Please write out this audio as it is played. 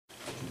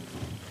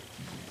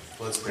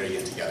Let's pray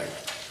again together.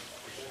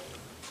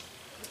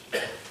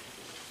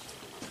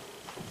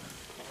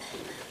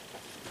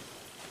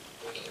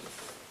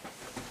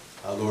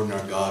 Our Lord and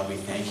our God, we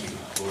thank you,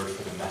 Lord,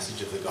 for the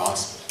message of the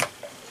gospel.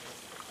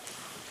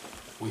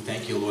 We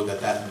thank you, Lord, that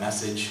that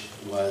message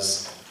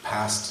was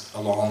passed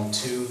along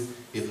to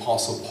the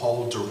Apostle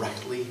Paul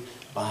directly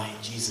by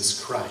Jesus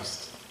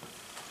Christ.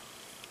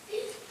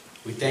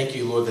 We thank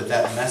you, Lord, that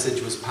that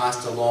message was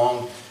passed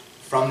along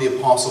from the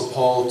Apostle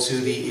Paul to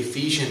the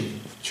Ephesian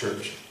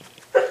church.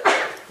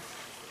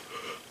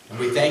 And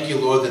we thank you,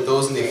 Lord, that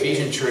those in the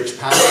Ephesian church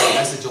passed that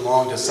message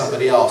along to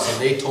somebody else,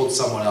 and they told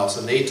someone else,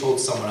 and they told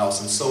someone else,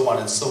 and so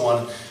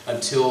on,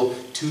 until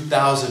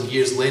 2,000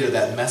 years later,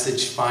 that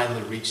message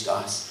finally reached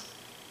us.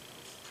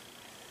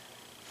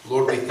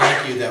 Lord, we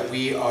thank you that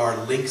we are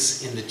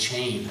links in the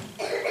chain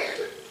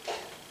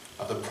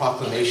of the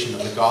proclamation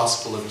of the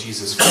gospel of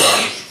Jesus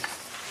Christ.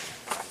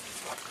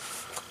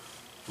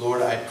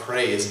 Lord, I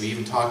pray, as we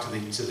even talk to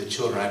the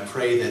children, I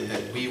pray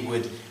that we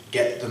would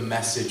get the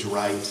message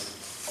right.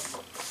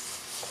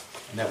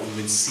 And that we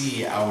would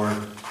see our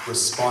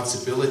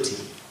responsibility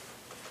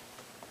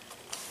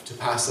to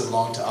pass it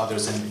along to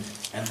others.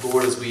 And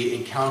Lord, as we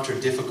encounter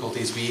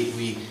difficulties,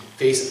 we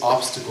face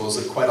obstacles,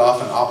 and quite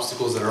often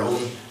obstacles that our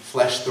own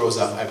flesh throws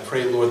up. I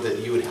pray, Lord, that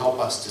you would help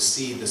us to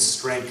see the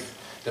strength,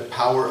 the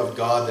power of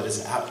God that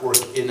is at work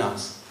in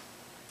us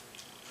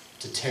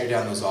to tear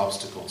down those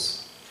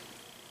obstacles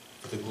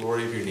for the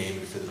glory of your name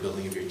and for the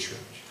building of your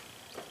church.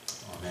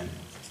 Amen.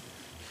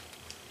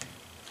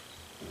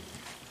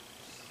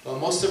 Well,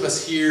 most of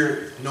us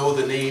here know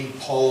the name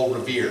Paul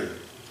Revere.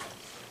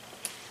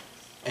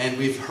 And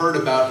we've heard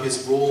about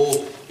his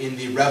role in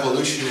the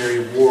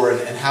Revolutionary War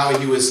and how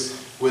he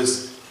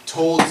was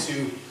told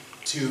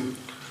to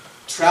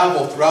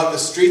travel throughout the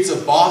streets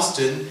of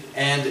Boston,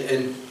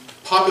 and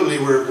popularly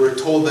we're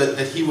told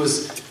that he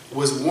was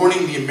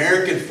warning the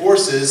American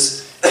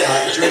forces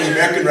during the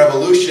American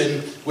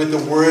Revolution with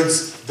the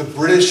words, "The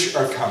British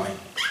are coming."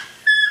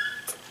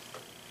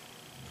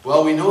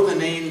 Well, we know the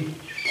name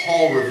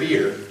Paul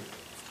Revere,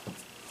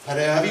 but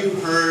have you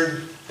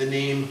heard the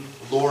name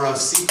Laura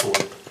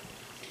Secord?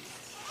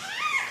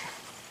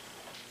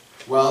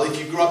 Well, if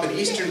you grew up in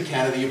Eastern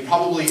Canada, you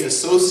probably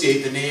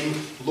associate the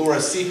name Laura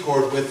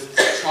Secord with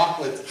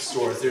chocolate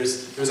stores.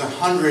 There's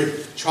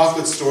 100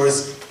 chocolate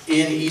stores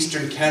in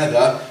Eastern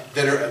Canada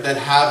that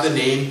have the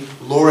name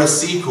Laura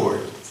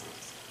Secord.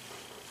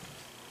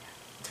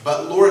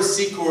 But Laura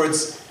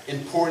Secord's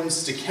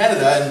importance to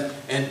Canada,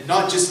 and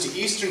not just to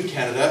Eastern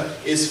Canada,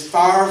 is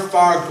far,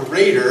 far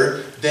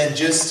greater than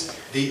just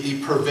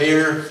the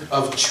purveyor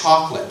of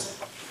chocolate.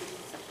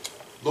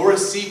 Laura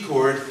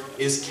Secord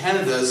is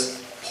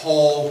Canada's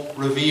Paul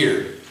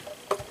Revere.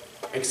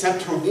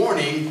 Except her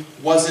warning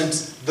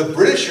wasn't the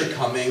British are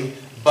coming,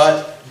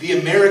 but the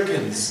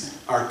Americans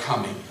are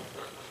coming.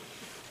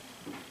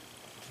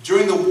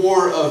 During the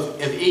War of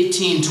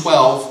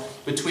 1812,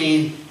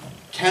 between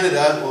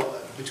Canada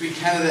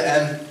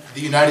and the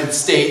United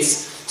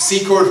States,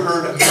 Secord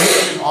heard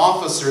American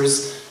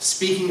officers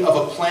speaking of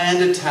a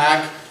planned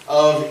attack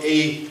of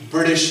a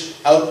British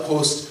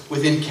outpost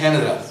within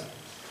Canada.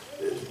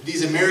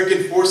 These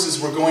American forces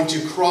were going to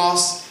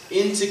cross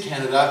into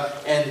Canada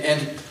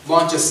and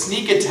launch a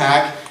sneak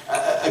attack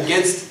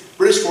against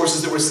British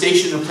forces that were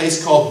stationed in a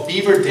place called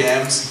Beaver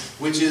Dams,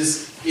 which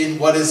is in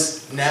what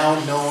is now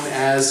known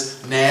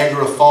as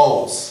Niagara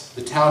Falls,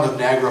 the town of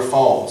Niagara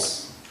Falls.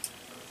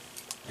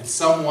 And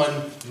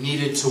someone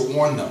needed to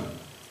warn them.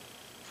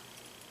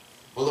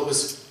 Well, it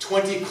was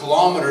 20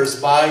 kilometers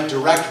by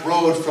direct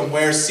road from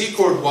where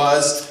Secord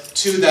was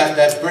to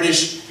that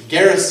British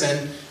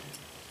garrison,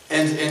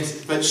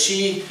 but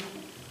she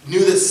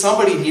knew that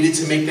somebody needed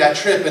to make that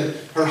trip, and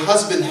her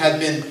husband had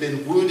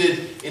been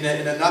wounded in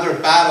another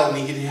battle,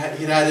 and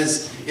he'd had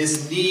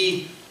his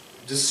knee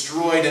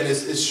destroyed and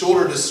his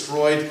shoulder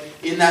destroyed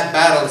in that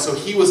battle, and so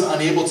he was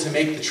unable to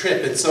make the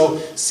trip. And so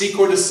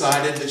Secord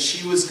decided that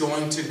she was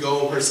going to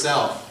go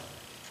herself.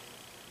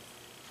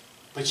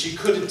 But she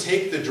couldn't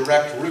take the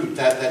direct route,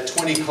 that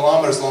 20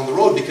 kilometers along the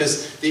road,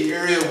 because the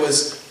area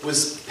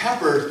was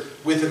peppered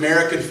with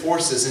American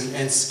forces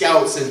and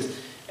scouts,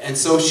 and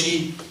so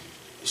she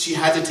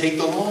had to take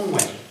the long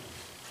way.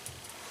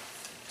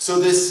 So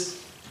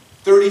this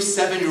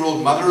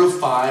 37-year-old mother of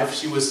 5,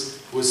 she was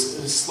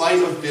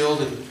slight of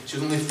build, and she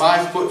was only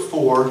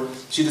 5'4".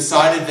 She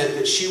decided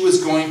that she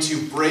was going to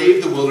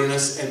brave the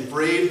wilderness and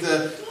brave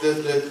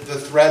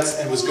the threats,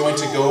 and was going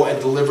to go and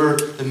deliver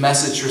the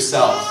message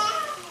herself.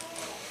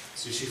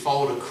 So she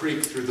followed a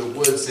creek through the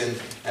woods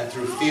and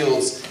through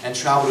fields and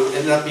traveled. It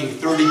ended up being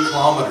 30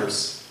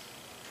 kilometers.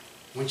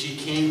 When she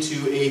came to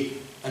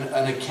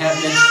an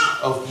encampment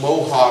of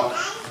Mohawk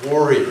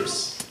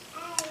warriors.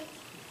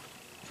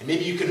 And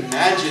maybe you can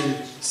imagine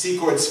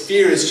Secord's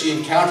fear as she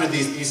encountered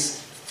these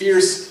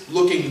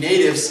fierce-looking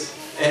natives,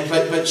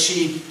 But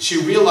she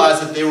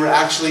realized that they were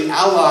actually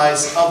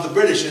allies of the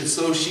British, and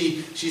so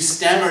she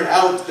stammered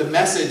out the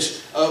message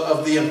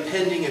of the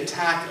impending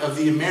attack of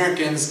the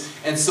Americans.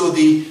 And so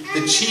the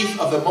chief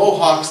of the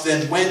Mohawks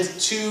then went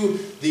to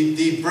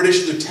the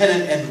British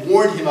lieutenant and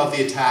warned him of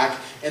the attack.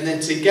 And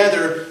then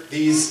together,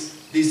 these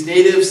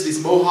natives,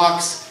 these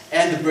Mohawks,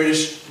 and the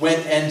British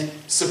went and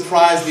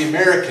surprised the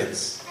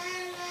Americans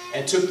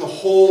and took the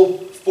whole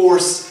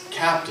force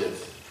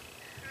captive.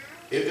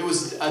 It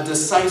was a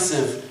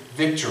decisive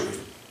victory.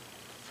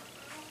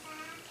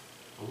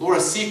 Laura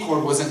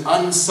Secord was an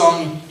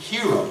unsung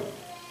hero.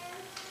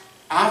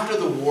 After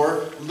the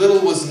war, little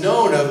was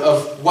known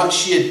of what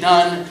she had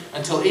done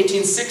until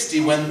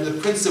 1860, when the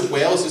Prince of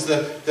Wales, who's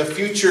the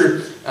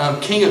future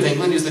King of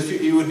England,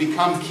 he would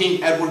become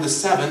King Edward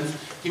VII,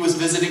 he was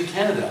visiting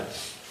Canada.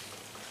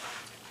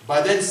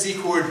 By then,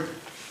 Secord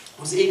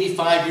was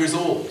 85 years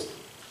old.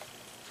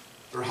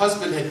 Her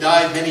husband had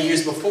died many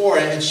years before,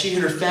 and she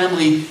and her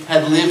family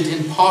had lived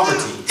in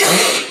poverty.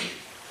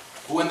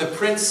 When the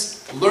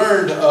prince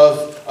learned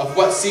of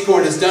what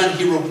Secord has done,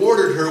 he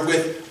rewarded her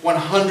with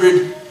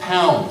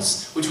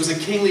 £100, which was a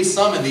kingly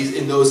sum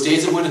in those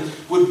days.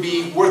 It would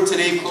be worth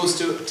today close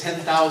to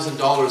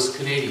 $10,000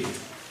 Canadian.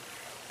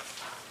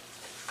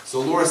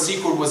 So Laura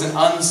Secord was an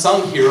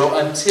unsung hero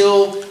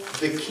until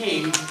the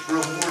king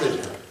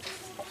rewarded her.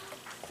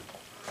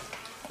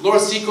 Laura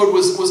Secord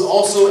was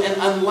also an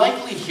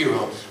unlikely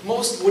hero.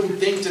 Most wouldn't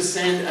think to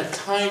send a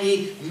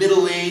tiny,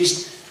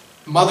 middle-aged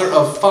mother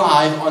of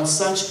 5 on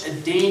such a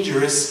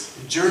dangerous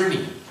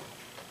journey.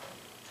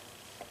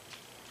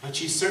 But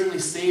she certainly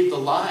saved the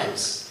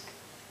lives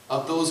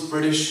of those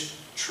British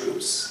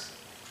troops.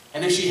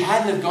 And if she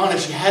hadn't have gone,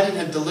 if she hadn't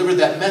have delivered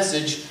that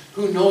message,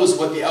 who knows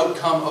what the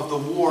outcome of the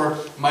war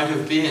might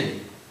have been.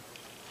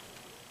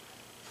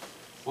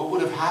 What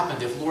would have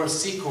happened if Laura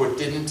Secord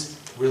didn't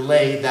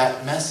relay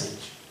that message?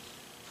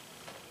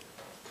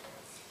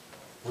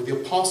 Well,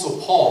 the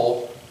Apostle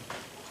Paul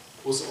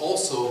was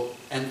also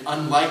an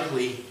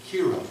unlikely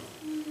hero.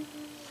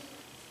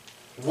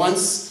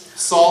 Once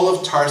Saul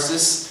of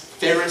Tarsus,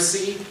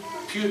 Pharisee,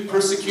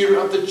 persecutor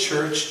of the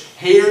church,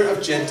 hater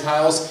of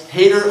Gentiles,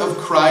 hater of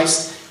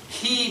Christ,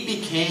 he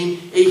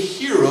became a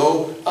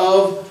hero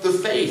of the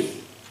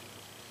faith.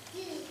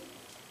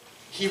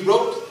 He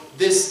wrote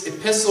this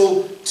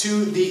epistle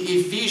to the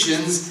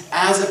Ephesians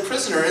as a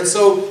prisoner, and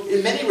so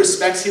in many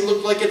respects he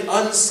looked like an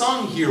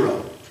unsung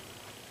hero.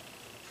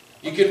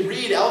 You can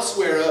read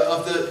elsewhere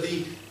of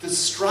the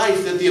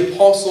strife that the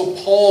Apostle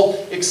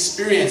Paul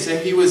experienced,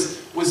 and he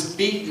was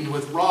beaten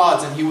with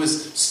rods, and he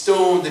was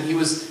stoned, and he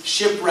was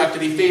shipwrecked,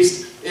 and he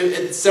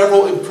faced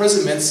several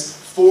imprisonments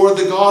for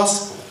the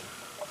gospel.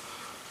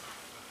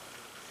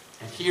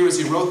 And here, as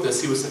he wrote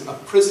this, he was a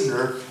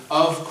prisoner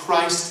of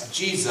Christ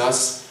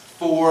Jesus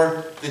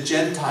for the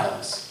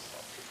Gentiles.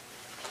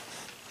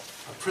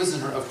 A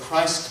prisoner of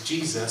Christ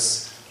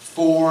Jesus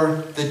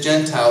for the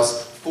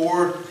Gentiles,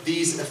 for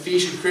these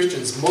Ephesian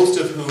Christians, most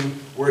of whom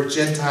were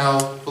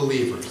Gentile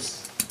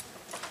believers.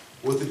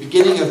 With the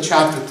beginning of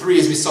chapter 3,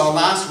 as we saw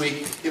last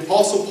week, the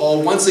Apostle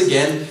Paul once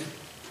again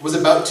was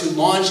about to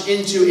launch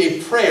into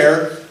a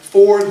prayer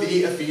for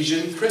the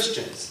Ephesian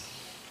Christians.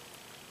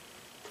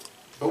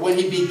 But when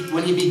he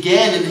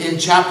began in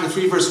chapter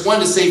 3, verse 1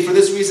 to say, "For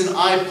this reason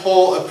I,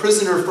 Paul, a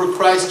prisoner for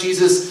Christ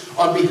Jesus,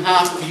 on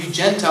behalf of you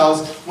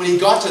Gentiles," when he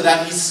got to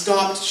that, he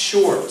stopped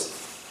short.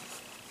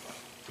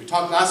 We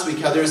talked last week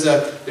how there's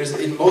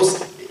in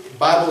most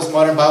Bibles,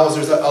 modern Bibles,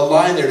 there's a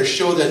line there to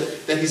show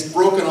that he's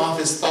broken off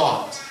his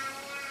thought,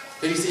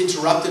 that he's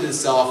interrupted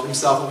himself.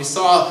 And we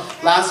saw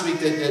last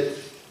week that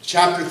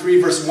chapter 3,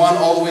 verse 1,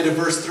 all the way to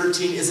verse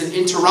 13 is an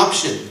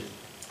interruption.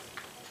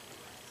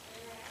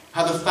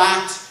 How the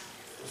fact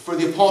for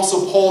the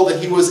Apostle Paul that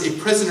he was a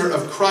prisoner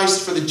of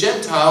Christ for the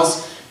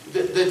Gentiles,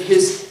 that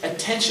his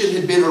attention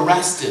had been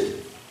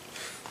arrested.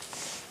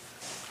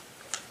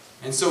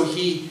 And so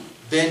he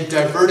then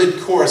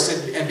diverted course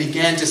and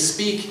began to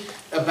speak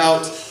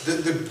about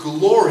the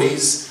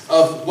glories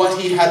of what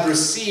he had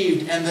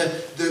received, and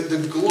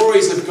the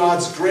glories of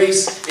God's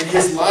grace in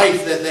his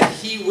life, that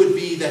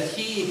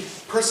he,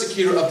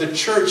 persecutor of the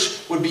church,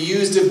 would be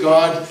used of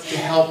God to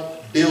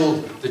help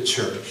build the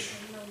church.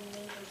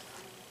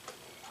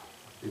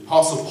 The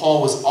Apostle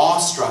Paul was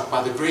awestruck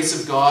by the grace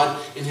of God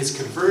in his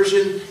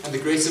conversion and the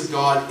grace of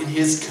God in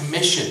his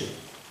commission.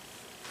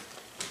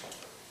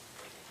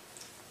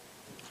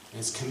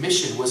 His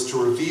commission was to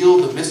reveal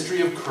the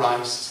mystery of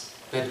Christ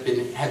that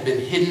had been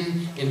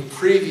hidden in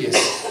previous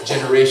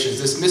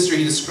generations. This mystery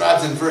he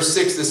describes in verse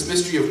 6, this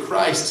mystery of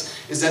Christ,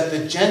 is that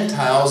the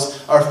Gentiles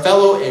are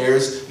fellow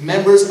heirs,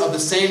 members of the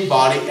same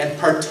body, and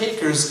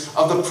partakers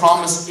of the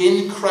promise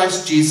in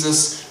Christ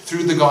Jesus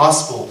through the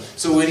gospel.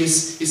 So what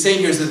he's saying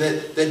here is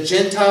that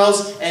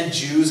Gentiles and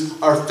Jews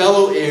are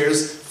fellow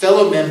heirs,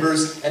 fellow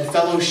members, and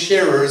fellow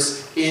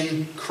sharers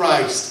in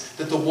Christ.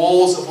 That the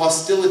walls of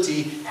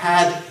hostility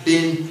had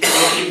been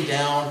broken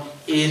down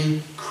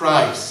in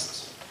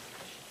Christ.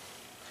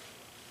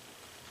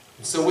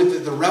 So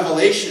with the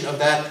revelation of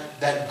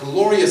that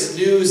glorious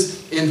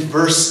news in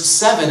verse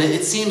 7,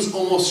 it seems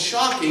almost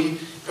shocking,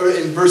 or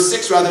in verse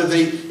 6 rather,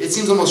 it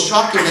seems almost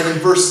shocking that in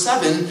verse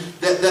 7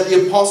 that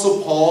the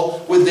Apostle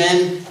Paul would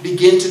then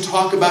begin to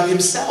talk about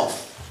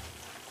himself.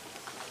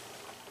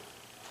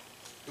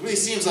 It really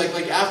seems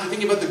like after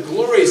thinking about the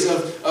glories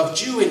of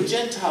Jew and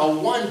Gentile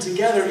one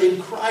together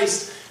in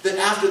Christ, that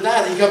after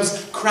that he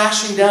comes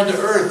crashing down to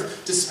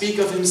earth to speak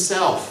of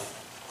himself.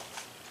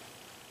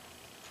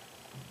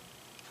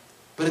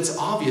 But it's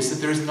obvious that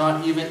there's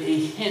not even a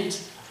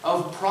hint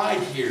of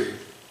pride here.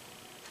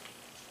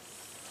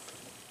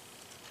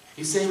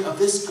 He's saying, of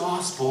this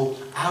gospel,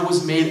 I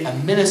was made a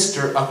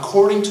minister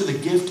according to the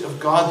gift of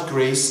God's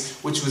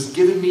grace, which was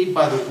given me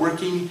by the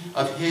working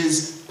of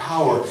his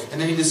power. And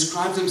then he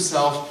describes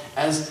himself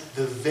as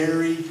the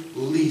very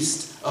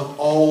least of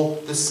all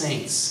the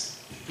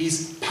saints.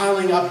 He's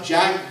piling up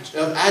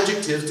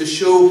adjectives to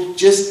show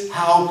just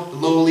how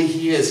lowly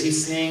he is.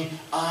 He's saying,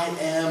 I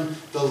am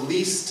the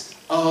least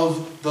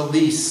of the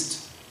least.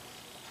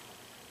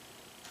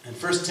 In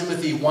 1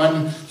 Timothy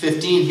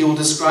 1:15, he will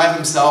describe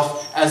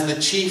himself as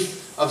the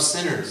chief of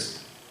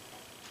sinners.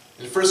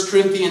 In 1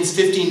 Corinthians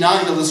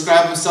 15:9, he'll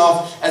describe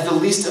himself as the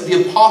least of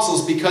the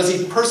apostles because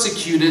he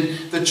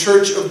persecuted the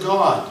church of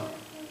God.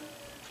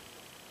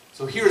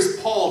 So here is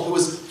Paul, who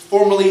was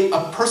formerly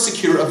a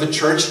persecutor of the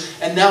church,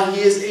 and now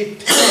he is a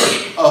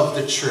pillar of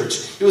the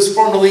church. He was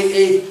formerly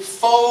a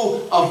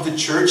foe of the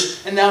church,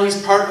 and now he's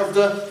part of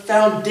the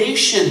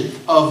foundation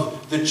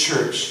of the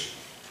church.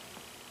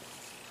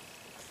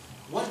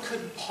 What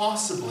could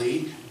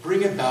possibly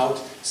bring about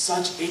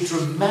such a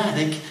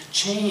dramatic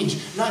change?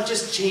 Not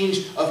just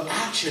change of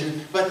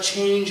action, but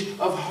change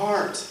of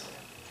heart.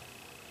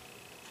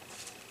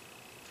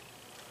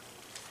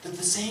 That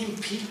the same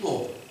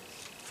people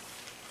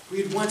who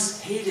he had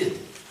once hated,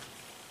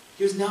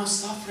 he was now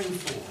suffering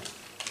for.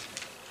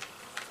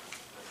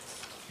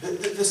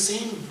 The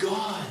same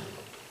God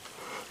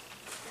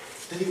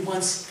that he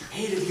once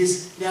hated, he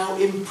is now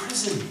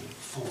imprisoned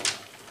for.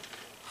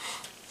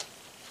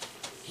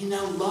 He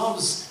now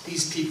loves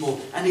these people,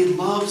 and he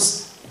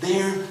loves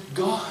their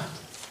God.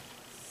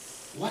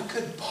 What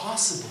could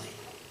possibly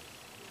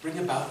bring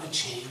about a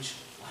change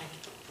like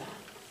that?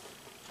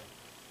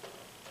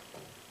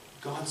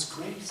 God's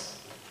grace.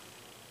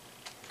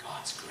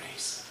 God's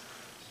grace.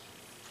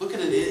 Look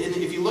at it, and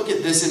if you look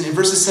at this in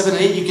verses 7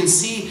 and 8, you can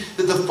see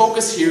that the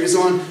focus here is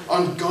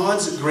on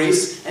God's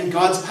grace and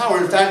God's power.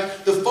 In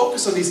fact, the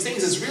focus on these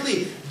things has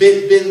really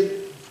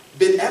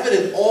been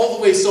evident all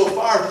the way so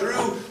far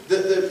through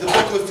the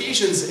book of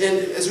Ephesians,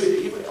 and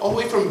all the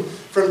way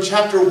from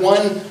chapter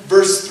 1,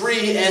 verse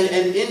 3,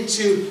 and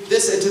into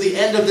this, and to the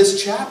end of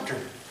this chapter.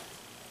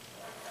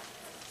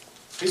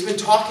 He's been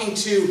talking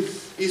to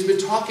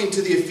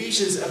the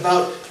Ephesians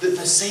about the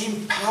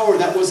same power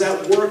that was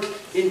at work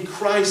in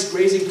Christ,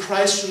 raising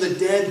Christ from the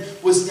dead,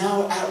 was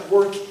now at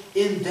work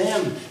in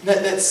them.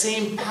 That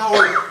same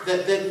power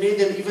that made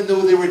them, even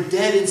though they were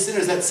dead in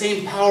sinners, that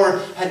same power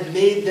had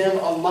made them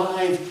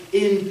alive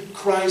in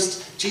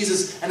Christ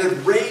Jesus and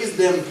had raised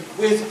them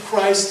with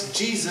Christ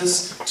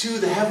Jesus to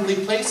the heavenly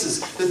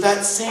places.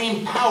 That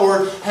same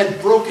power had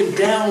broken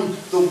down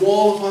the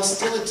wall of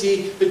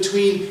hostility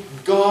between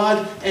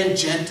God and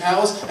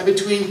Gentiles, and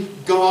between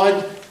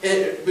God's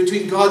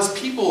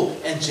people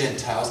and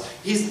Gentiles.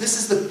 This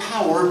is the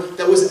power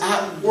that was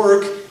at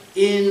work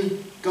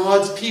in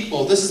God's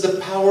people. This is the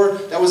power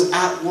that was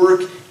at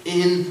work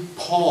in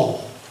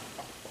Paul.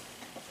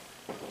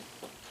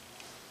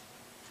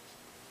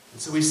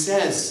 And so he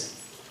says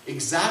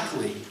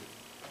exactly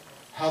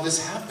how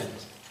this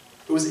happened.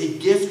 It was a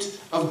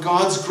gift of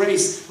God's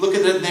grace. Look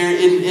at it there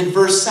in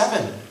verse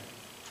 7.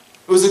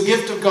 It was a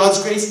gift of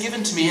God's grace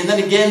given to me. And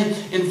then again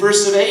in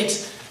verse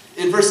 8,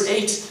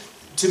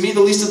 to me,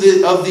 the least of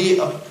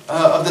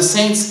the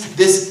saints,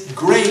 this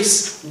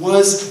grace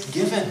was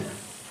given.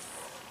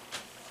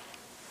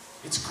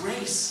 It's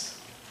grace.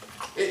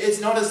 It's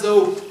not as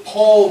though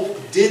Paul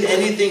did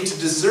anything to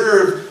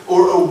deserve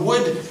or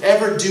would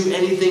ever do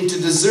anything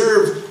to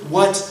deserve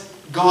what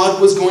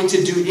God was going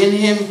to do in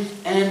him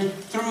and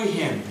through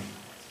him.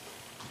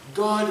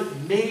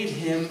 God made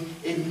him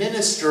a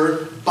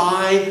minister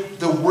by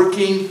the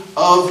working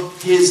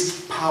of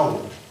his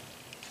power.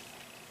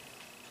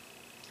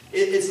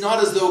 It's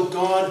not as though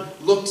God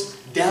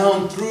looked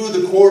down through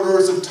the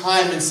corridors of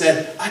time and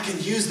said, I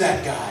can use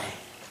that guy.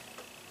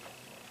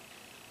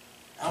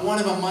 I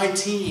want him on my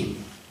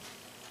team.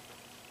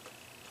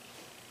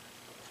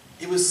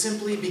 It was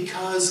simply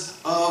because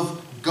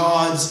of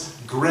God's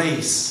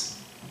grace.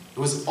 It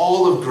was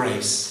all of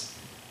grace.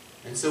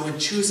 And so in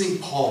choosing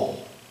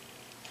Paul,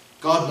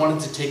 God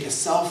wanted to take a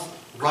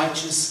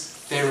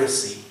self-righteous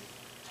Pharisee,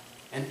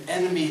 an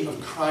enemy of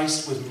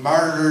Christ with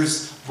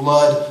martyr's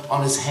blood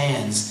on his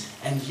hands,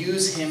 and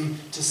use him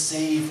to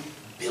save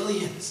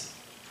billions.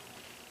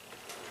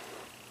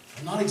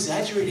 I'm not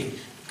exaggerating.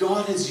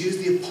 God has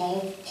used the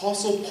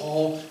Apostle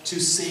Paul to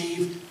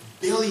save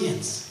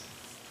billions.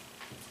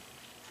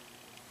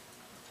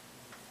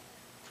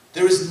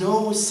 There is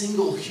no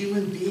single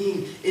human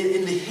being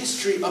in the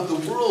history of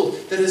the world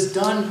that has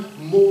done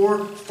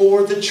more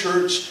for the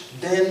church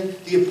than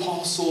the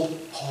Apostle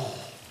Paul.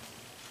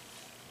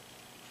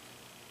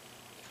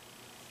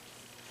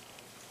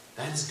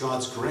 That is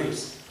God's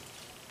grace.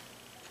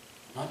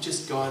 Not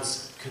just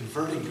God's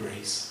converting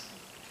grace,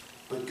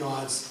 but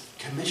God's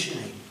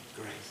commissioning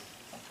grace.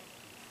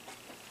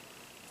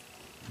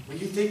 When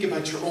you think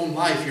about your own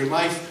life, your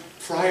life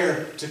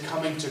prior to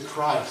coming to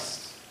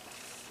Christ,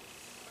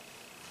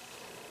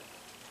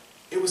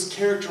 it was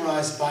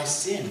characterized by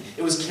sin.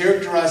 It was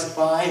characterized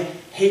by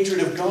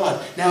hatred of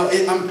God. Now,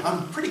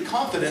 I'm pretty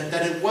confident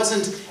that it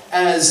wasn't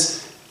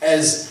as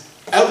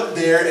out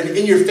there and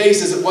in your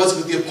face as it was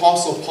with the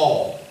Apostle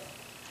Paul.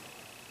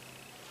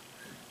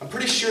 I'm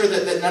pretty sure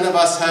that none of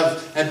us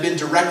have been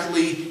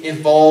directly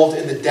involved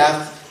in the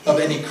death of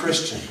any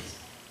Christian.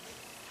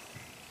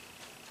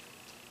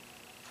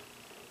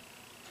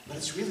 But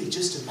it's really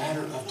just a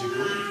matter of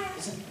degree,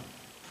 isn't it?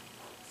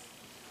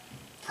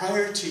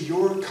 Prior to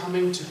your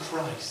coming to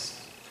Christ,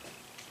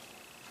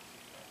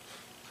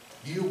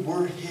 you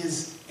were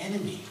his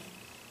enemy.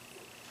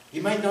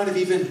 You might not have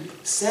even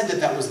said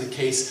that was the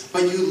case,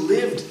 but you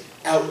lived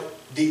out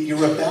your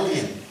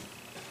rebellion.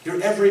 Your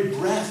every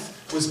breath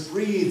was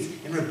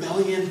breathed in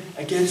rebellion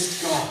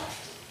against God.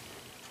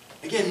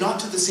 Again, not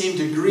to the same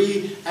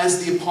degree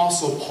as the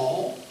Apostle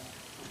Paul,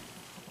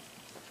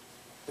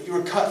 but you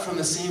were cut from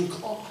the same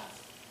cloth.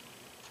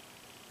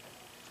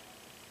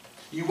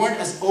 You weren't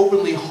as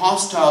openly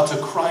hostile to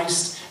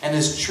Christ and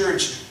his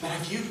church, but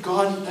have you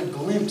gotten a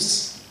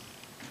glimpse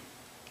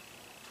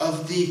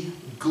of the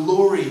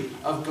glory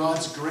of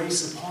God's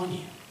grace upon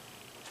you?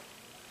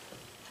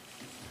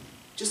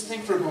 Just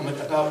think for a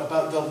moment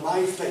about the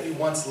life that you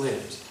once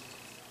lived.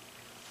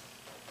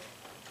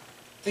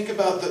 Think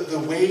about the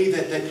way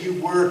that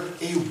you were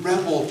a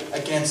rebel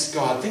against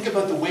God. Think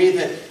about the way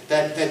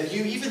that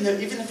you, even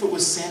if it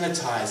was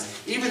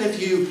sanitized, even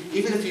if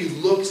you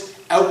looked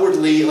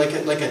outwardly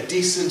like a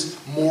decent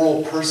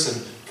moral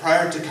person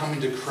prior to coming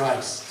to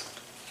Christ.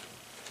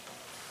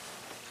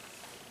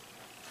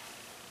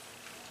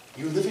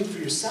 You were living for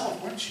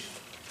yourself, weren't you?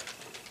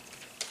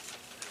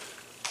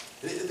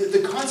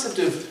 The concept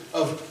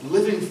of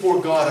living for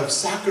God, of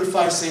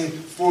sacrificing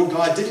for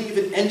God, didn't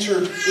even enter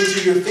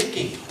into your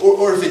thinking.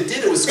 Or if it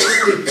did, it was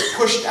quickly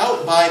pushed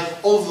out by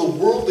all of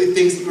the worldly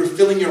things that you were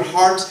filling your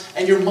heart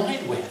and your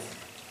mind with.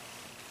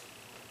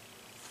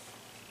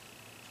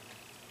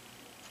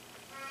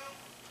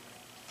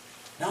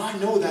 Now I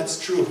know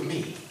that's true of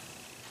me.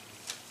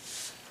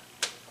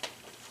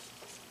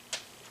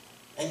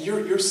 And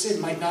your sin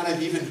might not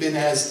have even been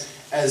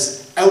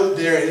as out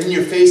there and in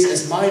your face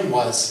as mine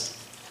was.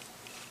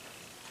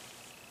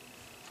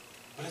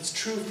 But it's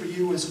true for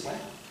you as well.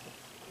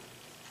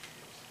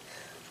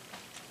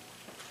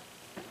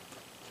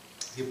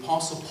 The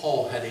Apostle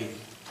Paul had a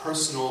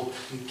personal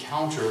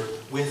encounter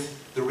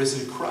with the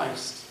risen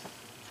Christ.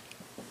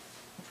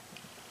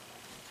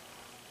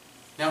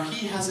 Now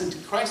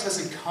Christ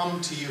hasn't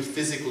come to you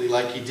physically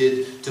like he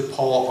did to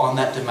Paul on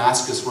that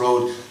Damascus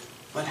road,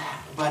 but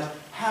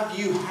have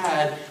you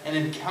had an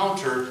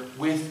encounter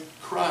with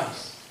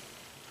Christ?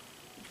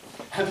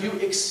 Have you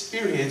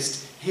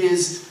experienced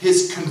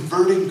his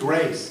converting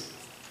grace?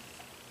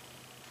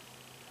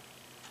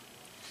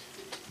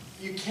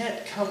 You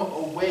can't come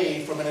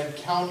away from an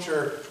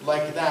encounter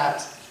like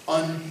that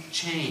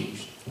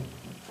unchanged.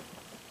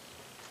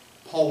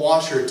 Paul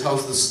Washer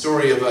tells the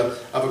story of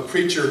a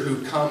preacher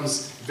who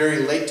comes very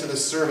late to the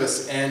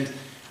service and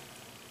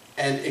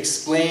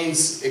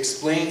explains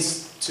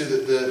to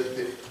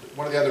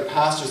one of the other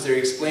pastors there. He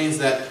explains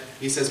that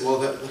he says, well,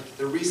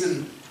 the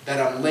reason that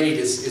I'm late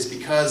is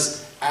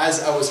because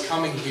as I was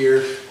coming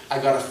here, I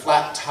got a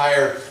flat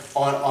tire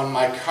on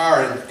my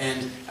car,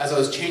 and as I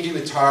was changing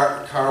the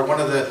car,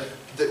 one of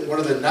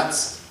the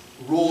nuts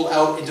rolled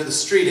out into the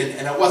street,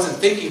 and I wasn't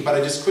thinking, but I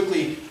just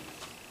quickly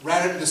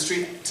ran into the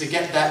street to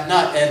get that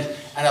nut, and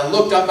I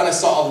looked up and I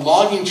saw a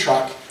logging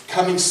truck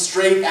coming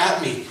straight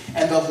at me,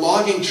 and the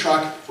logging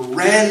truck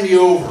ran me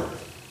over.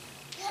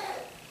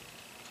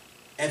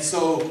 And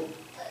so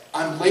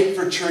I'm late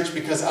for church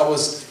because I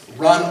was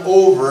run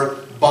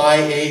over by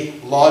a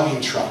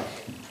logging truck.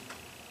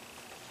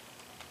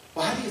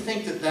 Well, how do you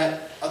think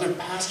that other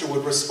pastor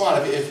would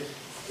respond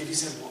if he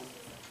said, well,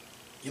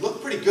 you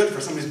look pretty good for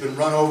somebody who's been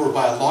run over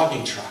by a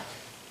logging truck?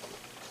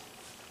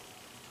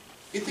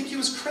 You'd think he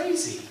was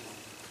crazy.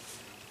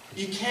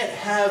 You can't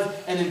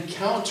have an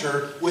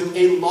encounter with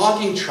a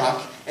logging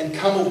truck and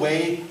come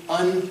away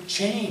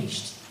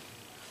unchanged.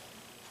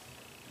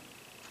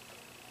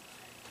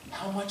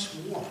 How much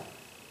more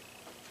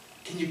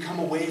can you come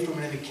away from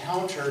an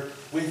encounter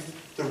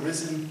with the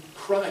risen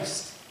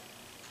Christ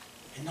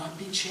and not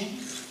be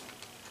changed?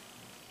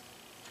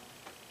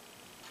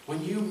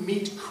 When you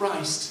meet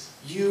Christ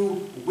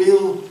you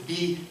will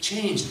be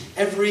changed.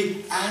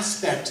 Every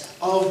aspect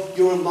of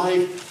your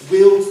life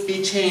will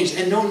be changed.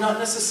 And no, not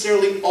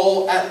necessarily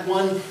all at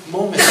one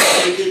moment.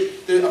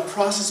 A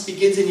process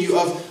begins in you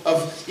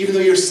of even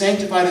though you're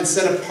sanctified and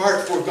set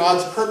apart for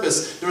God's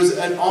purpose, there is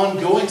an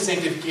ongoing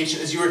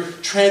sanctification as you're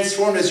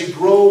transformed, as you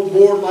grow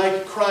more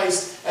like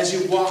Christ, as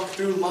you walk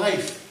through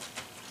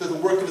life, through the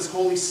work of His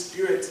Holy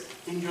Spirit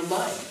in your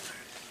life.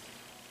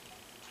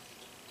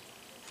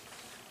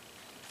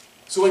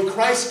 So when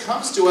Christ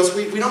comes to us,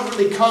 we don't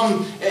really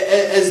come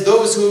as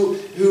those who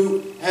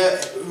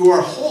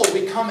are whole.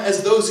 We come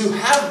as those who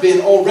have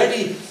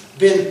already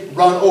been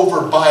run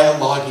over by a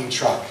logging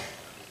truck.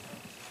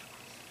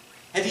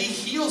 And He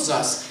heals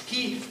us.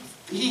 He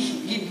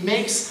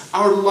makes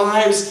our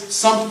lives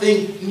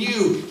something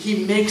new.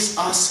 He makes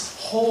us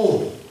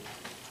whole.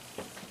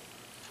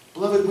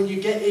 Beloved, when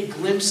you get a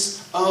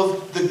glimpse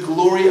of the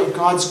glory of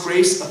God's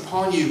grace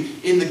upon you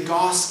in the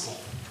gospel,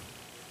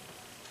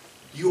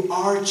 you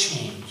are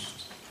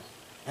changed.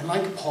 And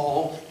like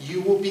Paul,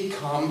 you will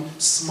become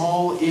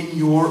small in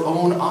your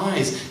own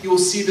eyes. You will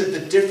see that the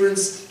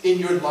difference in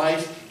your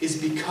life is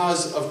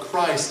because of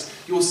Christ.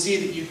 You will see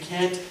that you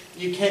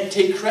can't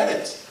take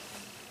credit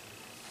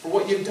for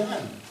what you've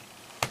done.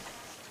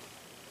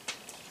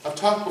 I've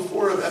talked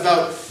before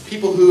about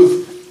people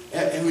who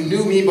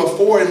knew me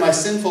before in my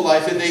sinful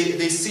life, and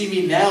they see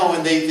me now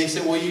and they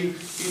say, well, you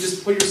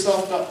just pulled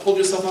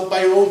yourself up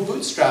by your own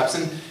bootstraps.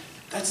 And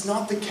that's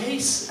not the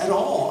case at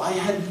all. I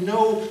had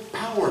no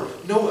power,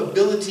 no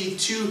ability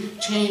to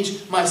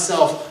change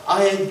myself.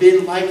 I had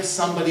been like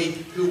somebody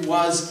who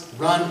was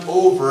run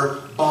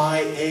over by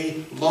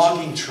a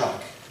logging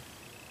truck.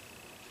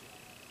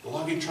 The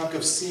logging truck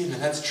of sin,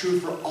 and that's true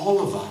for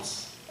all of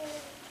us.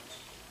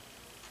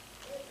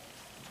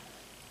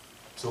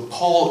 So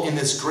Paul, in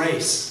this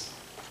grace,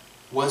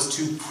 was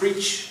to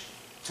preach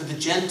to the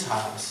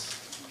Gentiles.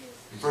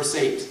 In verse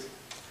 8,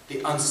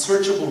 the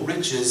unsearchable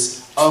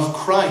riches of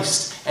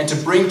Christ, and to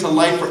bring to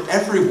light for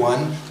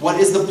everyone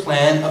what is the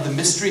plan of the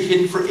mystery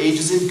hidden for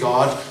ages in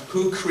God,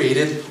 who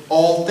created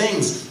all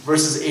things.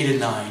 Verses 8 and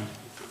 9.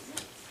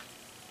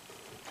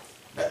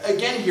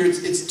 Again here,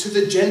 it's to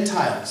the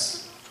Gentiles.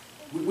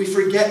 We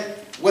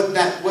forget what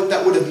that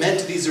would have meant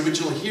to these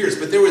original hearers,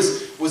 but there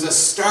was a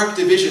stark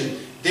division.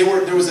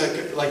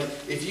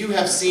 If you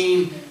have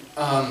seen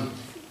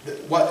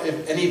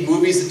any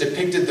movies that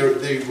depicted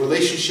the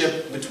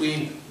relationship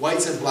between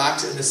whites and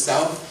blacks in the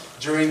South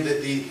during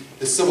the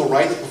civil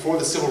rights, before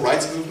the civil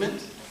rights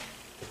movement,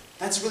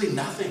 that's really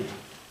nothing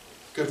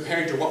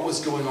compared to what was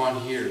going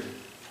on here.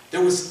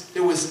 There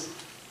was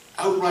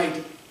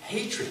outright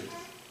hatred.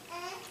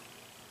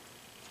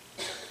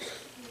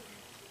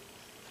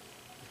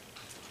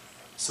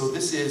 So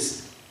this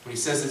is, when he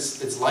says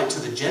it's light to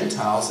the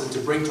Gentiles and to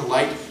bring to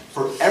light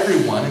for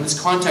everyone, in this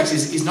context,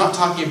 he's not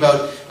talking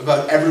about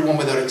everyone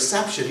without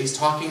exception. He's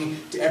talking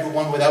to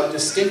everyone without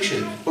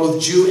distinction,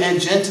 both Jew and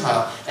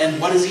Gentile.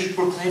 And what is he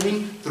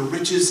proclaiming? The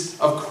riches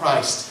of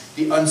Christ,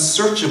 the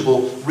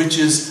unsearchable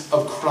riches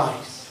of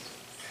Christ.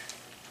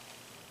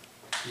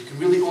 You can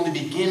really only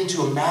begin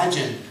to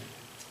imagine,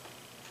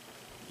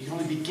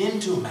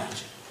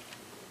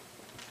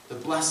 the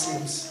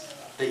blessings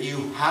that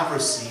you have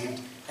received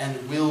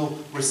and will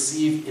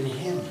receive in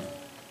Him.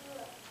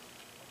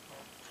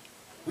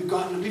 We've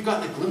gotten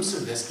a glimpse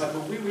of this, but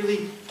we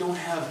really don't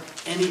have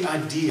any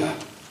idea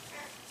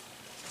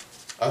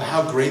of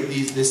how great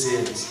this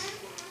is.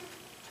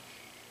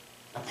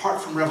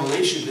 Apart from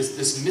revelation,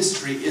 this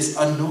mystery is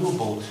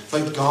unknowable.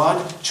 But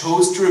God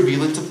chose to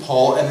reveal it to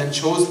Paul, and then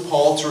chose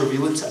Paul to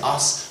reveal it to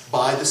us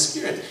by the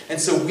Spirit.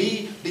 And so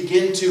we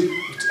begin to,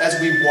 as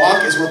we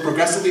walk, as we're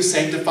progressively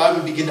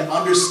sanctified, we begin to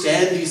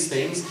understand these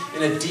things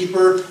in a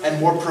deeper and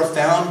more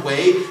profound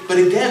way. But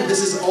again,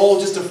 this is all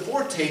just a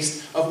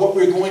foretaste of what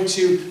we're going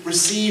to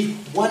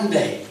receive one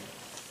day.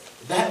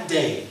 That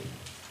day,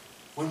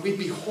 when we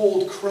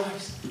behold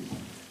Christ.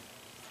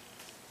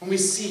 When we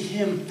see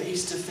Him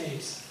face to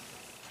face.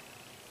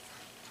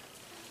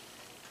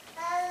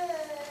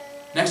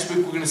 Next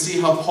week, we're going to see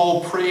how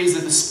Paul prays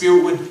that the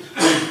Spirit would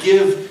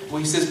give, well,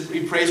 he says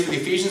he prays for the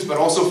Ephesians, but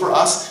also for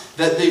us,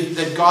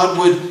 that God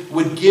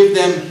would give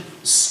them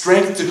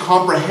strength to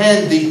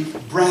comprehend the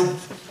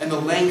breadth and the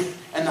length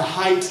and the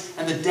height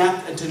and the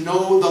depth, and to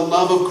know the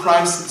love of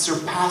Christ that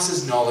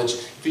surpasses knowledge.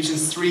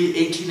 Ephesians 3,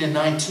 18 and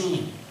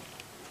 19.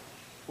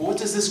 Well, what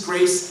does this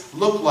grace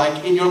look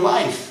like in your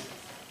life?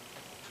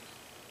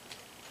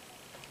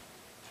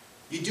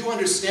 You do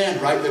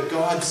understand, right, that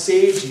God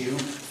saved you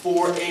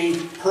for a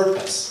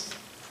purpose.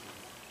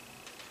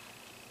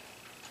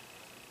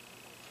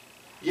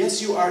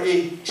 Yes, you are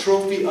a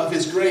trophy of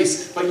His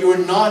grace, but you are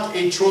not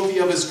a trophy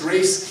of His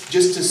grace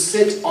just to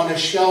sit on a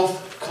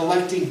shelf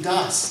collecting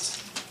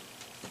dust.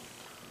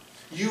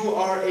 You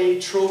are a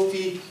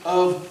trophy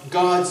of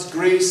God's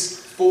grace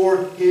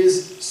for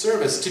His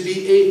service, to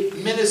be a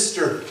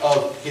minister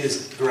of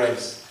His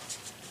grace.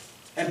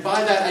 And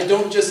by that, I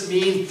don't just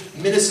mean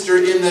minister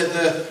in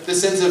the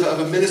sense of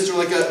a minister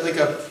like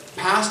a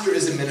pastor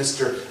is a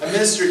minister. A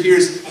minister here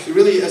is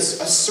really a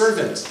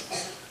servant.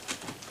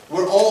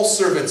 We're all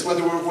servants,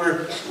 whether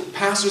we're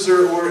pastors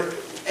or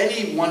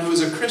anyone who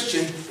is a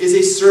Christian is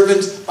a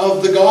servant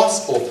of the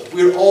gospel.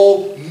 We're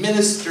all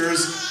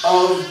ministers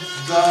of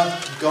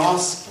the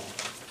gospel.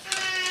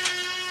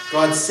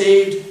 God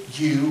saved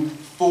you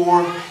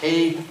for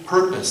a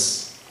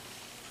purpose.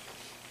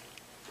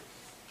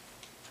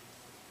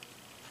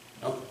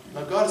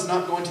 Now God is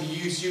not going to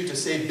use you to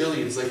save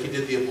billions like He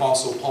did the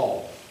Apostle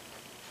Paul.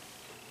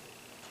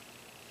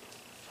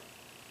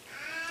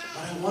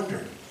 But I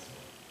wonder,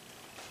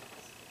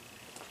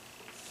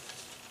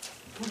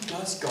 who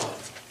does God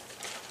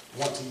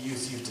want to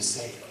use you to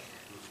save?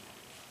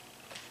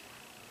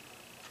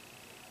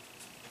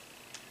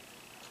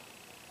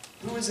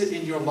 Who is it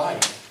in your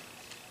life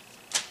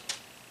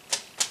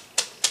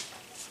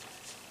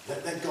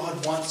that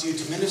God wants you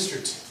to minister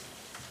to?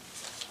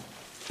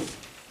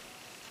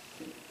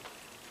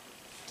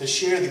 To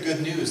share the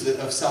good news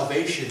of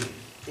salvation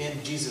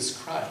in Jesus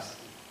Christ.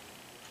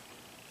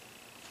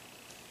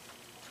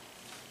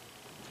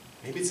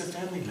 Maybe it's a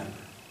family member,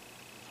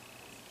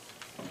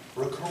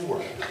 or a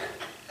co-worker,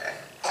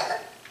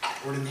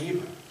 or a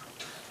neighbor,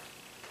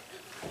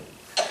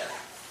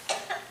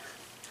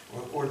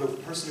 or the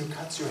person who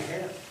cuts your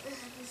hair,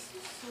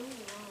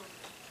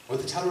 or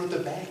the teller at the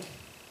bank.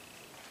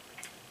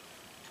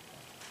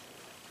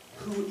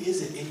 Who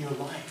is it in your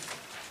life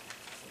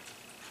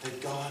that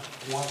God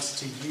wants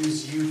to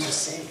use you to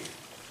save?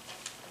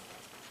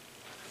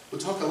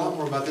 We'll talk a lot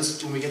more about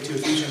this when we get to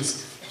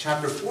Ephesians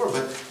chapter 4,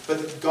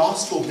 but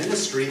gospel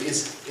ministry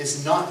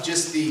is not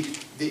just the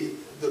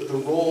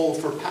role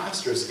for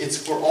pastors, it's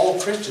for all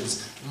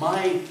Christians.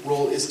 My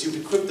role is to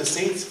equip the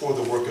saints for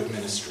the work of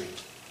ministry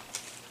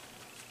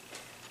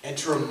and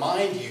to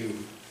remind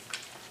you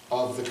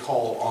of the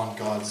call on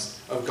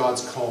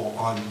God's call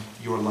on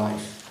your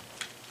life.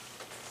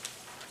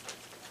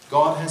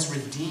 God has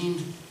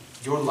redeemed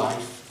your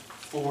life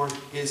for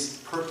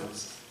His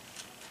purpose.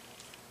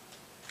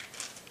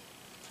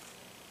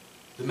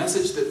 The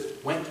message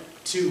that went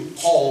to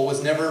Paul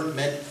was never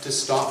meant to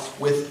stop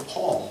with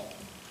Paul.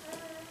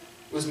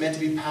 It was meant to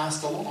be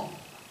passed along.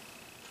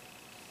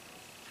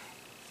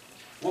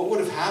 What would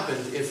have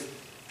happened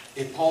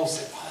if Paul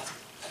said, "Oh,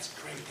 that's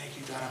great, thank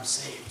you God, I'm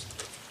saved,"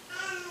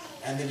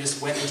 and then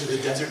just went into the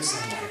desert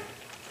somewhere?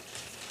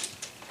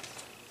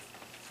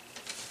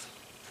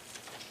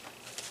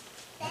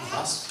 None of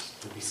us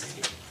would be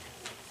saved.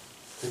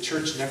 The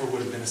church never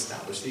would have been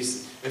established.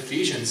 These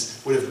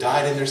Ephesians would have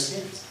died in their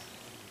sins.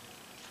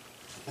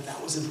 But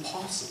that was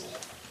impossible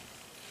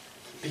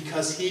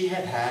because he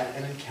had had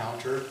an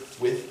encounter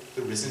with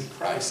the risen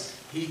Christ.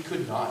 He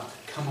could not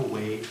come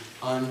away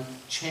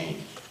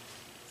unchanged.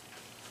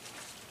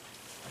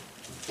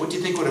 What do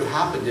you think would have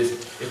happened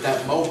if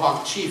that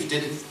Mohawk chief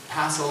didn't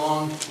pass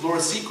along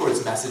Laura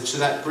Secord's message to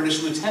that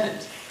British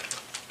lieutenant?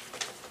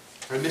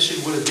 Her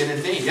mission would have been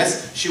in vain.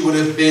 Yes, she would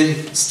have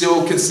been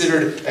still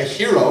considered a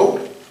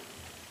hero,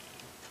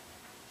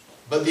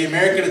 but the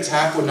American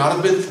attack would not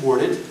have been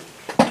thwarted,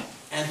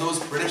 and those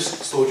British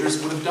soldiers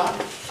would have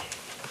died.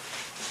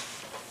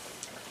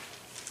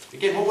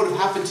 Again, what would have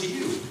happened to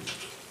you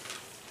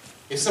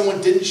if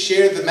someone didn't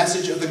share the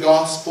message of the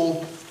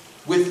gospel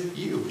with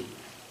you?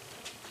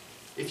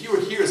 If you were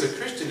here as a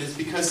Christian, it's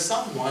because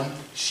someone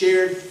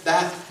shared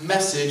that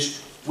message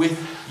with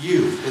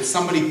you. That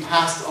somebody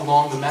passed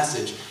along the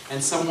message,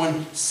 and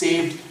someone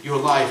saved your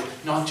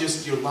life. Not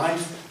just your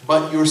life,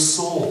 but your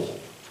soul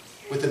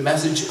with the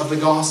message of the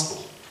gospel.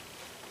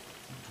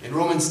 In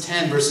Romans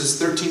 10, verses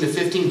 13 to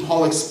 15,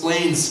 Paul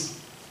explains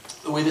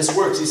the way this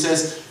works. He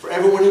says, "For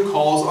everyone who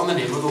calls on the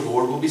name of the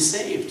Lord will be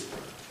saved.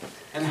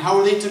 And how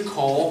are they to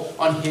call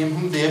on Him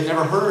whom they have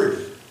never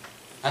heard?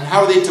 And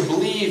how are they to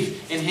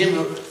believe in Him,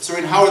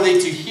 and how are they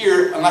to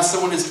hear unless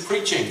someone is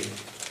preaching?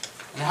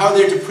 And how are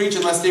they to preach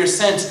unless they are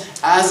sent?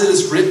 As it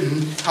is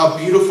written, how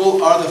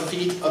beautiful are the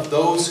feet of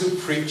those who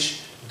preach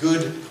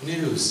good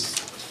news."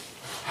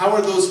 How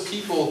are those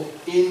people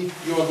in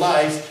your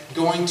life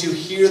going to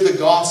hear the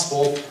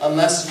gospel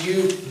unless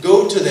you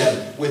go to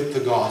them with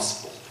the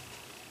gospel?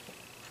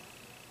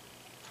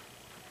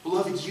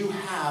 Beloved, you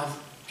have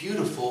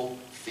beautiful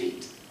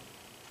feet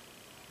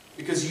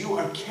because you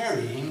are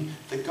carrying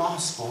the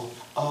gospel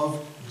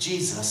of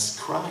Jesus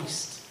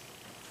Christ.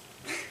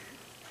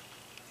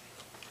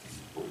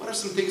 Well, what are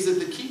some things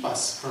that keep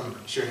us from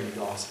sharing the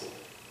gospel?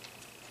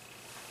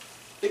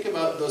 Think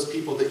about those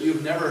people that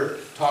you've never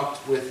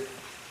talked with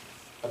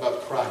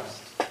about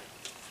Christ.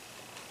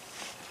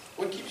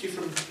 What keeps you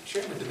from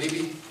sharing with them?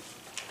 Maybe,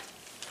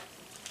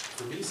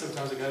 for me,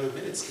 sometimes I got to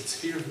admit, it's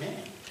fear of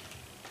man.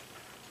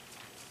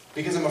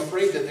 Because I'm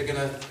afraid that they're going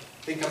to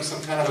think I'm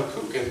some kind of a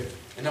kook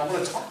and not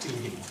want to talk to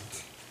me anymore.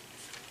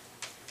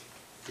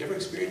 You ever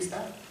experienced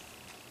that?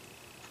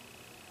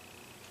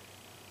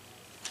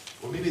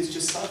 Or maybe it's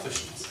just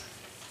selfishness.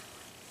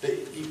 That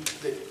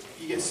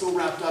you get so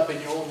wrapped up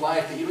in your own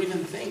life that you don't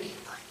even think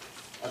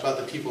about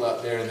the people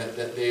out there and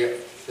that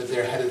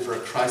they're headed for a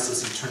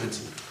Christless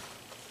eternity.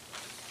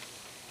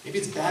 Maybe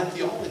it's bad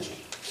theology.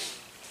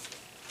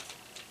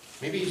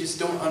 Maybe you just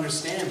don't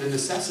understand the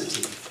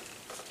necessity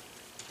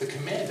the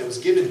command that was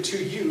given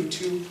to you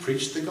to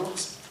preach the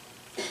gospel.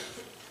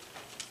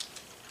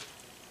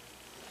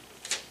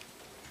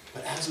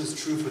 But as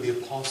was true for the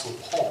Apostle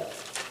Paul,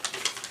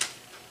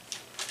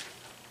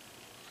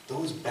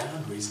 those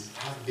boundaries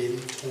have been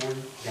torn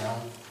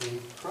down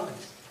in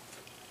Christ.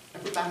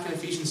 Remember back in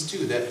Ephesians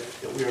 2 that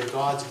we are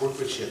God's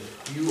workmanship.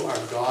 You are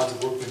God's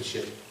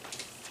workmanship,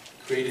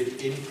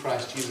 created in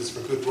Christ Jesus for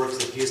good works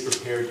that He has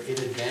prepared in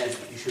advance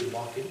that you should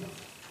walk in them.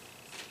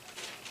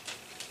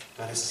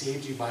 God has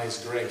saved you by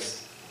His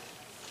grace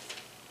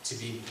to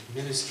be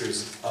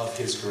ministers of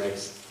His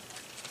grace.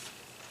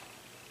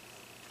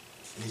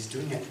 And He's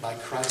doing it by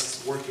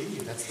Christ's work in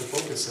you. That's the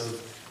focus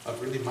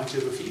of really much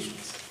of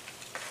Ephesians.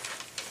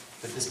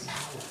 That this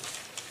power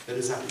that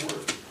is at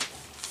work,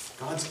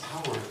 God's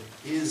power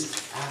is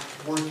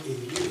at work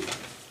in you.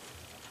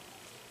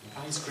 And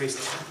by His grace,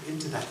 tap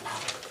into that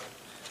power.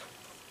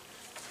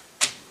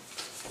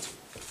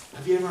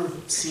 Have you ever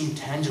seen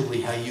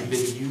tangibly how you've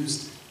been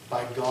used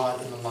by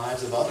God in the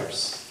lives of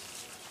others?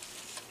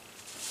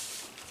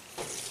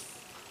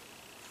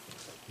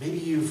 Maybe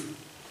you've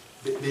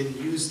been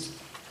used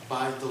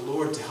by the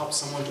Lord to help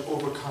someone to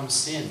overcome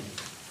sin.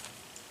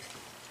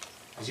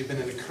 As you've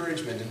been an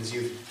encouragement and as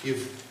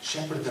you've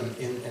shepherded them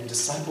and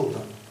discipled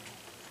them.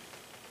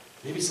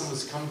 Maybe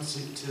someone's come to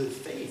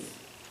faith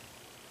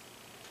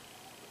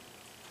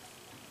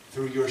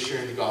through your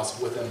sharing the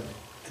gospel with them.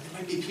 And there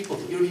might be people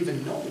that you don't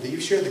even know that you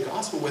shared the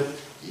gospel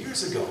with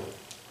years ago.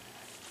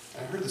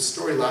 I heard the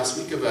story last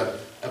week of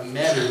a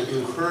man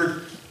who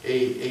heard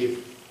a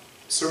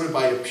sermon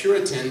by a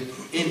Puritan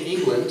in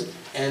England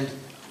and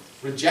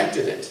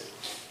rejected it.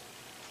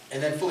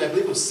 And then fully, I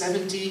believe it was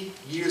 70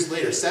 years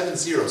later,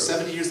 70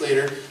 years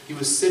later, he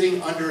was sitting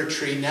under a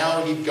tree.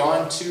 Now he'd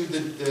gone to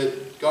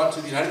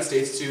the United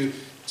States, to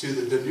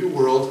the New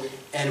World,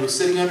 and was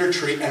sitting under a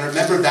tree and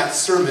remembered that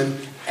sermon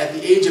at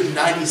the age of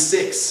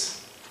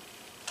 96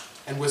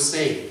 and was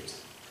saved.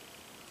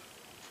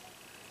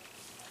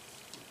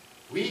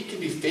 We can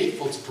be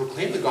faithful to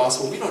proclaim the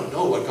gospel. We don't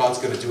know what God's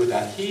going to do with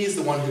that. He's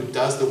the one who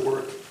does the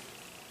work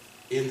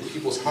in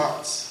people's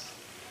hearts.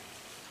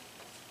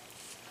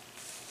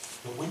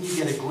 But when you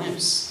get a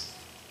glimpse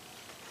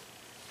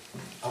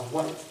of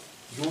what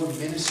your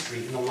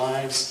ministry in the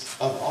lives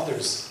of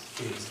others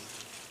is,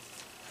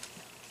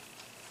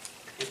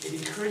 it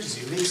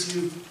encourages you, makes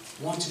you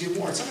want to do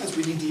more. And sometimes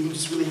we need to even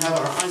just really have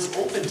our eyes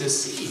open to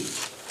see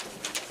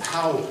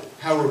how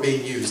we're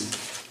being used.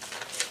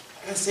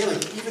 I gotta say,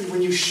 even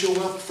when you show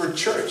up for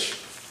church,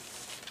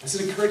 it's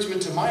an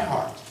encouragement to my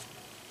heart.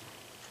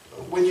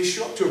 When you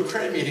show up to a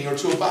prayer meeting or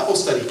to a Bible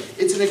study,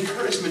 it's an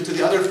encouragement to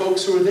the other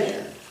folks who are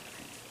there.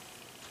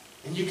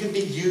 And you can be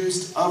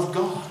used of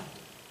God.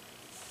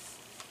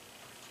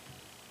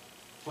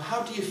 Well,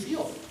 how do you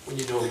feel when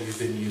you know you've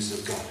been used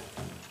of God?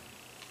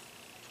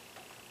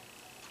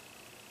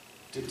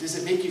 Does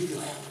it make you feel,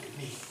 oh, look at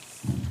me.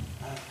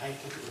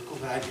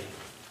 Look what I did.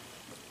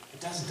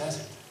 It doesn't, does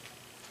it?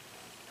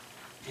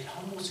 It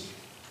humbles you.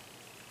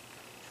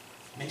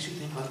 It makes you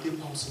think like the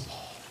Apostle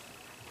Paul.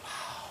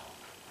 Wow.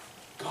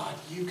 God,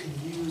 you can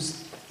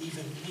use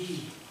even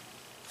me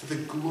for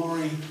the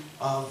glory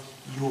of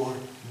your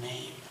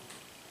name.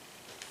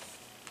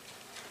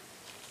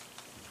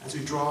 As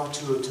we draw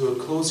to a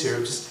close here,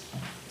 just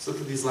let's look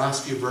at these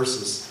last few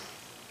verses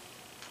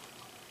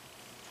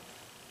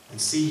and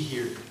see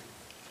here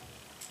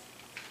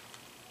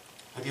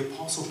how the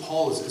Apostle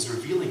Paul is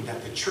revealing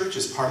that the church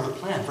is part of the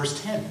plan.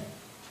 Verse 10.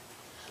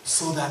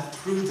 So that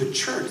through the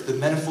church the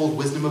manifold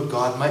wisdom of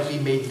God might be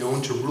made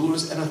known to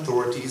rulers and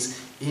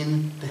authorities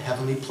in the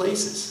heavenly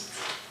places.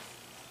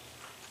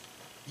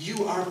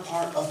 You are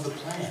part of the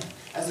plan.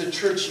 As the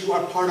church, you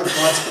are part of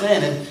God's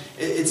plan. And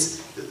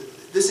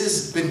this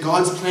has been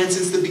God's plan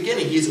since the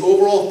beginning. He is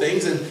over all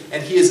things,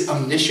 and He is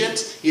omniscient,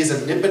 He is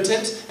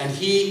omnipotent, and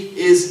He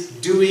is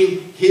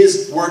doing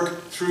His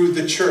work through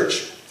the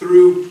church,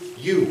 through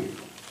you.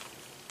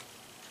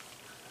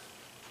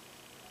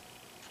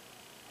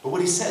 But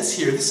what he says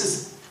here,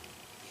 this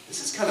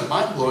is kind of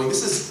mind-blowing.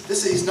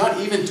 He's not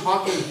even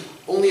talking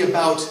only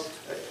about,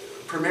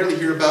 primarily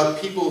here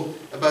about people,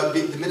 about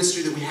the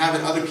ministry that we have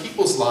in other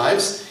people's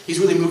lives. He's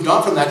really moved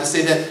on from that to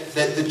say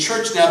that the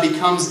church now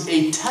becomes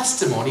a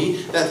testimony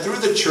that through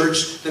the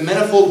church, the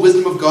manifold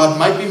wisdom of God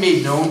might be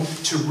made known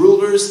to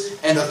rulers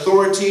and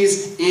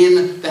authorities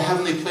in the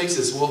heavenly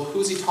places. Well,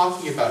 who's he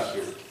talking about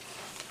here?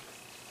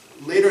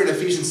 Later in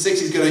Ephesians 6,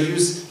 he's going to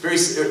use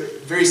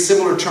very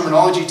similar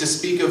terminology to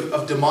speak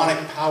of demonic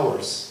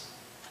powers.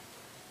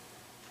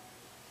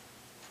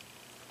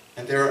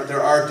 And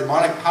there are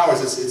demonic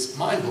powers. It's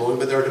mind-blowing,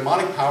 but there are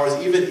demonic powers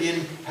even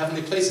in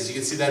heavenly places. You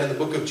can see that in the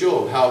book of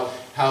Job,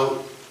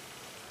 how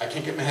I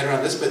can't get my head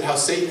around this, but how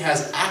Satan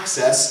has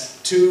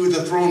access to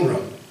the throne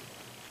room.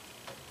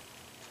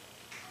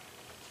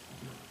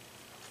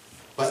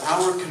 But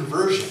our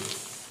conversion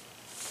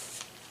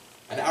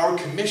and our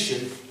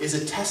commission is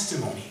a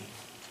testimony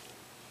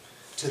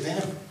to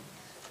them.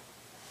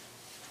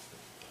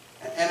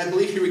 And I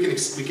believe here we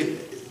can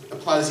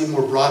apply this even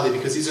more broadly,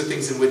 because these are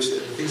things in which, the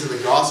things of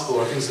the gospel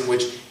are things in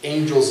which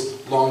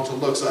angels long to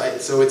look.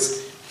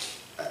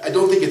 I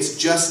don't think it's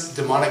just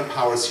demonic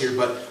powers here,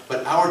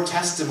 but our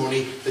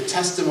testimony, the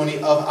testimony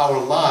of our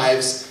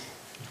lives,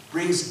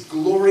 brings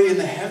glory in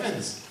the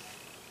heavens.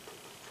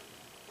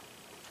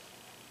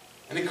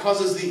 And it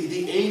causes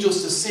the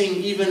angels to sing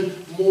even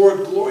more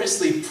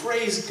gloriously,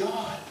 praise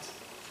God,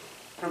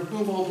 from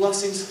whom all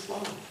blessings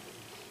flow.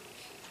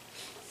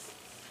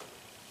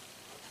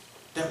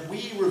 That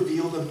we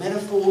reveal the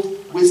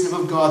manifold wisdom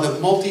of God, the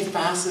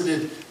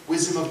multifaceted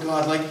wisdom of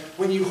God, like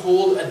when you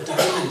hold a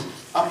diamond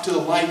up to the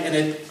light and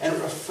it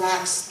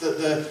refracts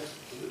the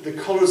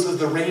colors of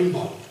the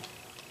rainbow.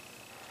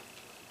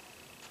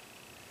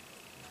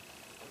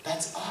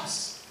 That's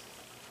us.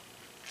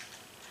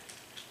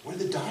 We're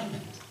the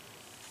diamond.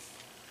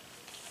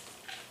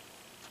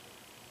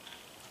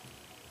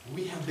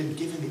 We have been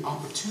given the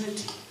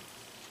opportunity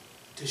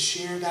to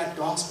share that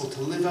gospel,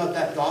 to live out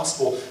that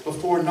gospel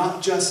before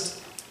not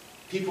just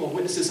people,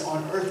 witnesses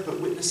on earth, but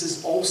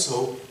witnesses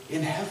also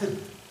in heaven.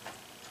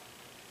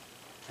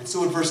 And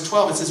so in verse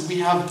 12 it says, we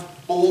have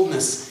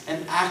boldness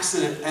and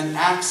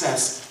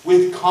access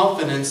with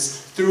confidence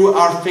through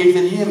our faith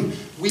in Him.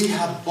 We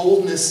have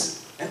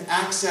boldness and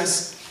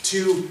access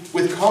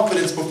with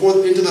confidence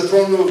into the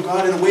throne room of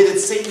God in a way that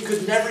Satan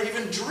could never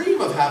even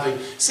dream of having.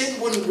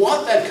 Satan wouldn't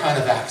want that kind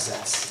of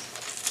access.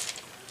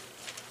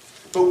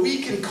 But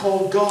we can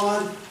call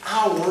God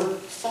our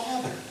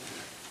Father.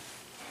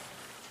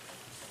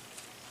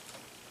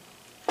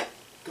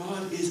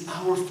 God is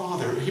our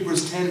Father.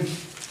 Hebrews 10,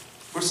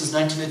 verses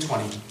 19 and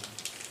 20.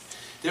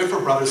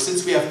 Therefore, brothers,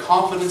 since we have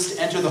confidence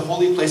to enter the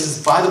holy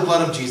places by the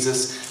blood of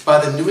Jesus,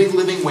 by the new and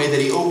living way that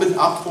He opened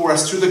up for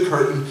us through the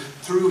curtain,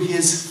 through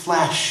His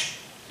flesh,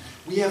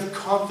 we have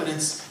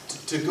confidence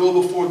to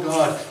go before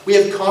God. We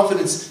have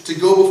confidence to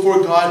go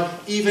before God,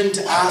 even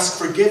to ask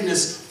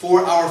forgiveness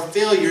for our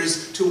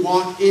failures to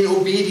walk in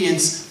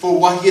obedience for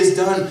what He has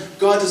done.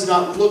 God does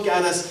not look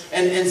at us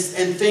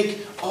and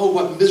think, oh,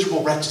 what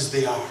miserable wretches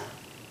they are.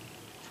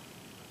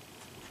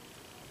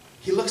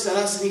 He looks at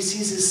us and He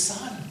sees His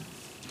Son.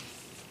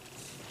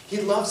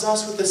 He loves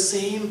us with the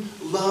same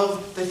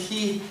love that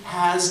He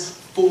has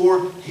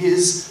for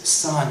His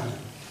Son.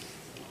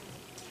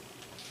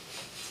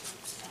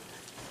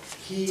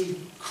 He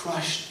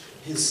crushed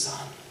His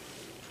Son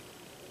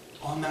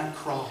on that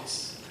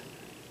cross.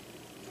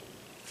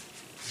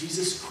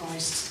 Jesus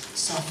Christ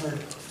suffered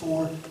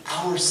for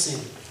our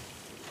sin.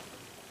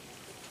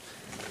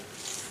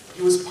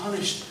 He was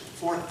punished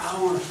for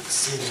our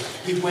sin.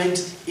 He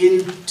went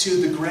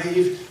into the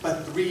grave,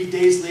 but 3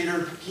 days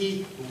later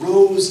He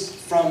rose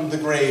from the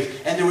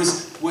grave. And there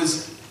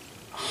was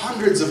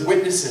hundreds of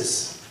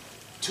witnesses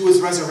to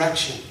His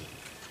resurrection.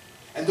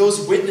 And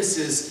those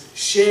witnesses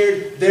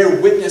shared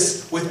their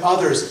witness with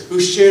others, who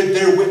shared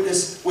their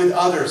witness with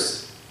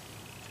others.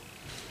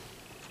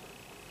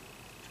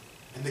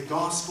 And the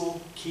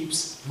gospel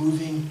keeps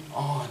moving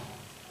on.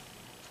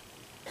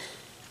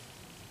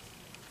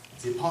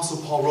 As the Apostle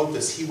Paul wrote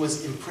this, he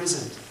was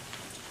imprisoned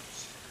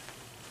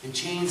in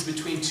chains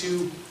between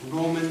two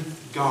Roman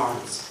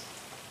guards.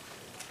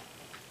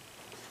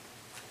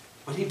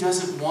 But he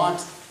doesn't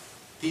want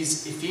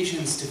these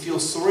Ephesians to feel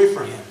sorry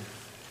for him.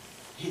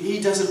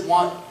 He doesn't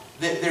want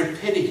their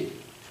pity.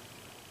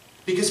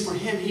 Because for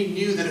him, he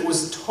knew that it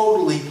was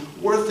totally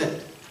worth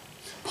it.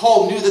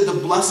 Paul knew that the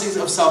blessings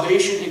of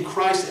salvation in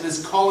Christ and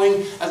his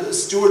calling as a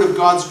steward of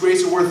God's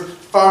grace are worth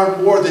far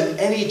more than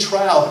any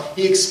trial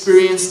he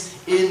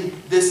experienced in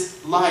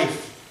this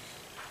life.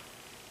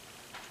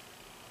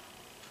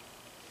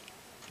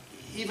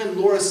 Even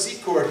Laura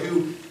Secord,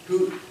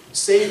 who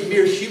saved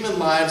mere human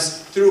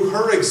lives through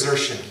her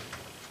exertion,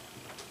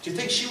 do you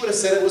think she would have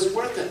said it was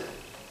worth it?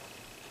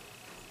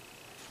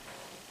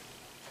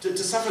 To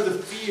suffer the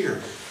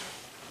fear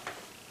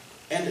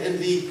and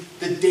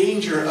the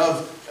danger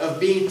of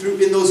being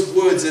in those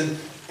woods and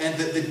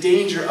the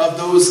danger of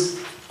those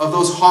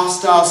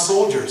hostile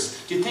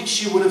soldiers. Do you think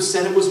she would have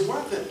said it was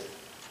worth it?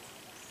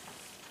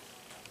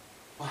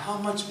 Well, how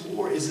much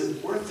more is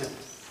it worth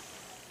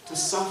it to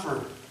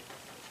suffer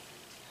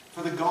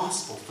for the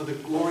gospel, for the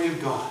glory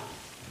of God?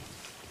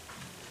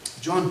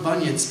 John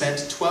Bunyan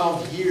spent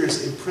 12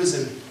 years in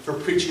prison for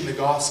preaching the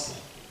gospel.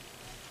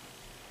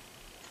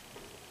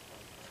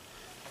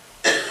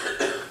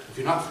 If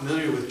you're not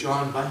familiar with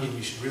John Bunyan,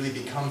 you should really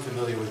become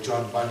familiar with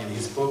John Bunyan.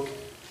 His book,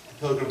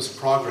 The Pilgrim's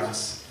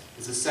Progress,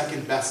 is the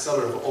second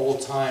bestseller of all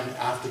time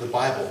after the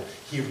Bible.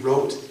 He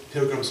wrote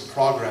Pilgrim's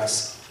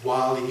Progress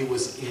while he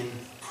was in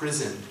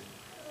prison.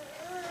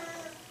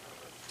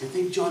 Do you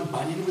think John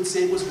Bunyan would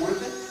say it was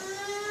worth it?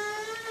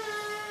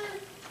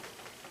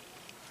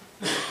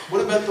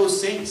 What about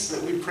those saints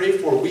that we pray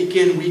for week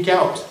in, week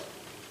out?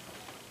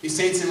 These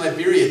saints in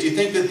Liberia, do you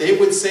think that they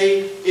would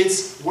say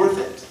it's worth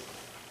it?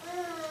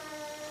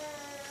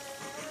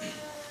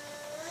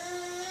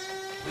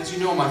 As you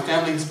know, my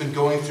family has been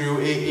going through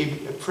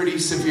a pretty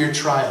severe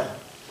trial.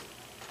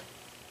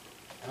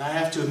 And I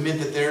have to admit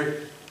that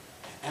there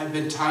have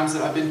been times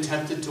that I've been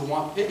tempted to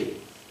want pity.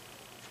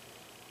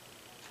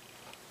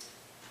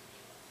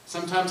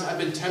 Sometimes I've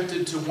been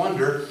tempted to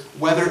wonder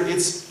whether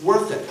it's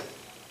worth it.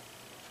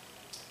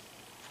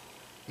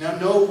 Now,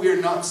 no, we are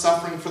not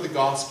suffering for the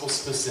gospel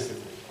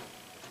specifically.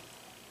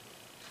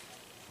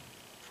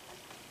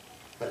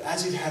 But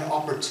as you've had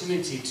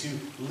opportunity to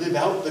live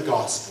out the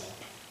gospel,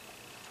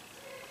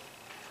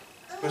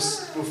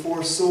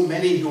 before so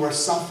many who are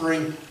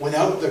suffering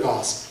without the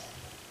gospel,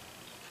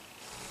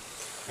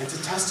 and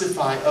to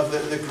testify of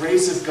the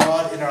grace of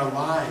God in our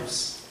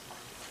lives,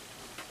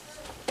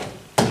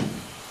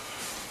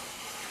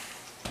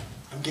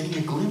 I'm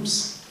getting a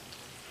glimpse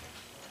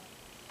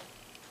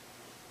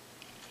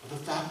of the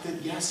fact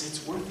that, yes,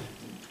 it's worth it.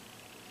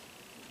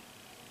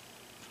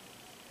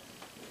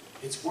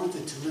 It's worth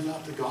it to live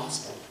out the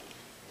gospel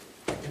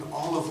in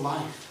all of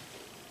life.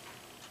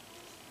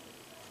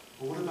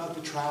 But what about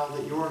the trial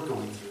that you're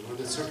going through, or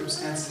the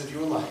circumstances of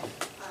your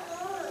life?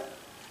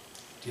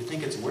 Do you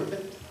think it's worth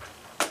it?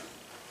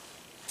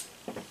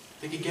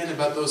 Think again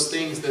about those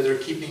things that are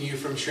keeping you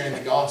from sharing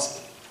the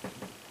gospel.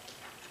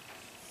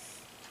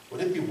 Would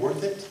it be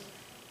worth it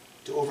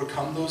to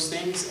overcome those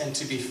things and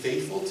to be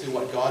faithful to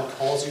what God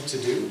calls you to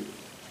do?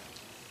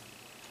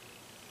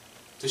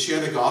 To share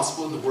the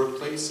gospel in the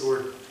workplace,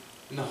 or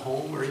in the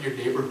home, or in your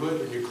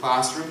neighborhood, or in your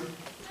classroom,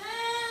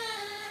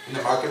 in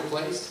the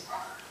marketplace?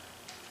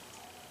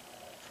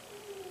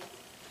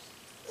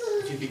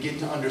 If you begin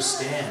to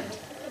understand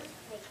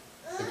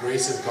the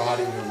grace of God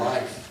in your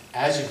life,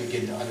 as you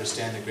begin to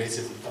understand the grace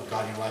of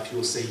God in your life, you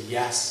will say,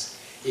 yes,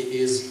 it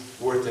is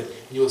worth it.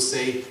 And you will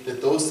say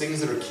that those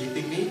things that are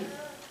keeping me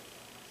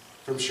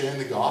from sharing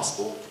the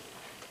gospel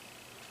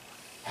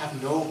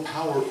have no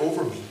power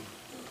over me.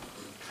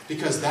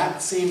 Because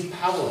that same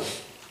power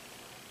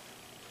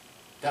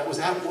that was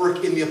at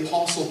work in the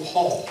Apostle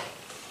Paul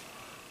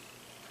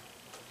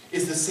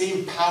is the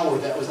same power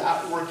that was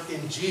at work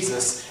in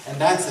Jesus,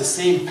 and that's the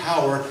same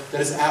power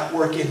that is at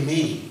work in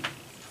me.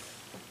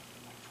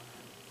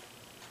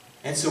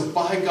 And so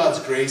by God's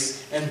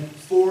grace and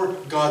for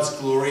God's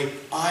glory,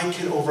 I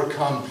can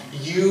overcome.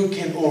 You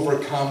can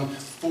overcome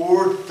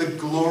for the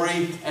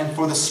glory and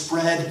for the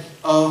spread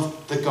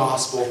of the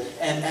gospel.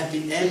 And at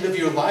the end of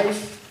your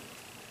life,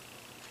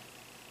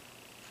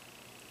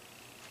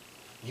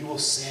 you will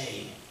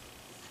say,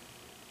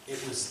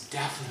 it was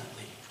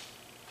definitely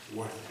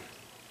worth it.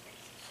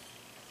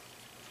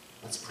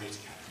 Let's pray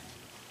together.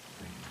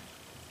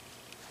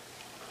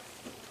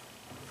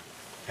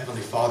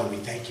 Heavenly Father, we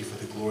thank you for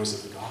the glories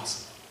of the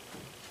gospel.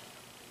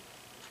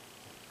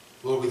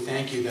 Lord, we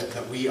thank you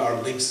that we are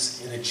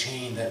links in a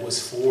chain that was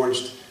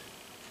forged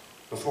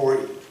before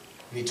in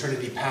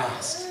eternity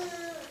past.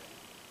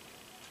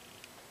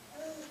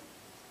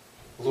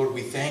 Lord,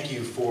 we thank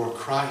you for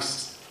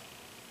Christ,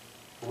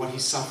 for what he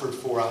suffered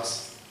for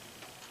us,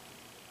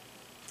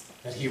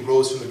 that he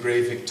rose from the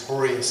grave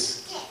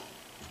victorious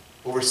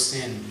over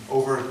sin,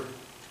 over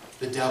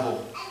the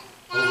devil,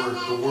 over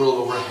the world,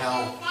 over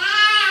hell.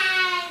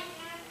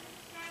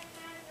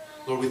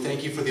 Lord, we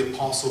thank you for the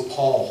Apostle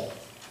Paul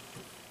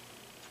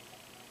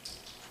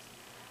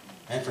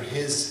and for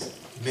his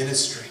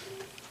ministry.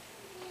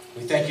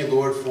 We thank you,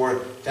 Lord,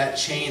 for that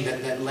chain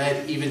that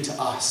led even to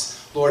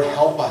us. Lord,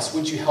 help us.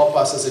 Would you help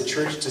us as a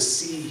church to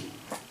see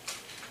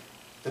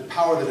the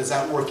power that is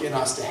at work in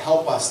us, to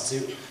help us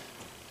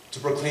to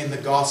proclaim the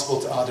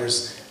gospel to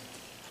others,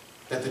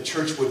 that the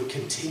church would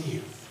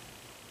continue,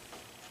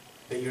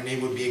 that your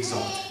name would be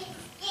exalted.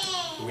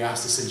 We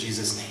ask this in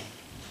Jesus' name.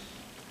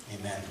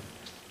 Amen.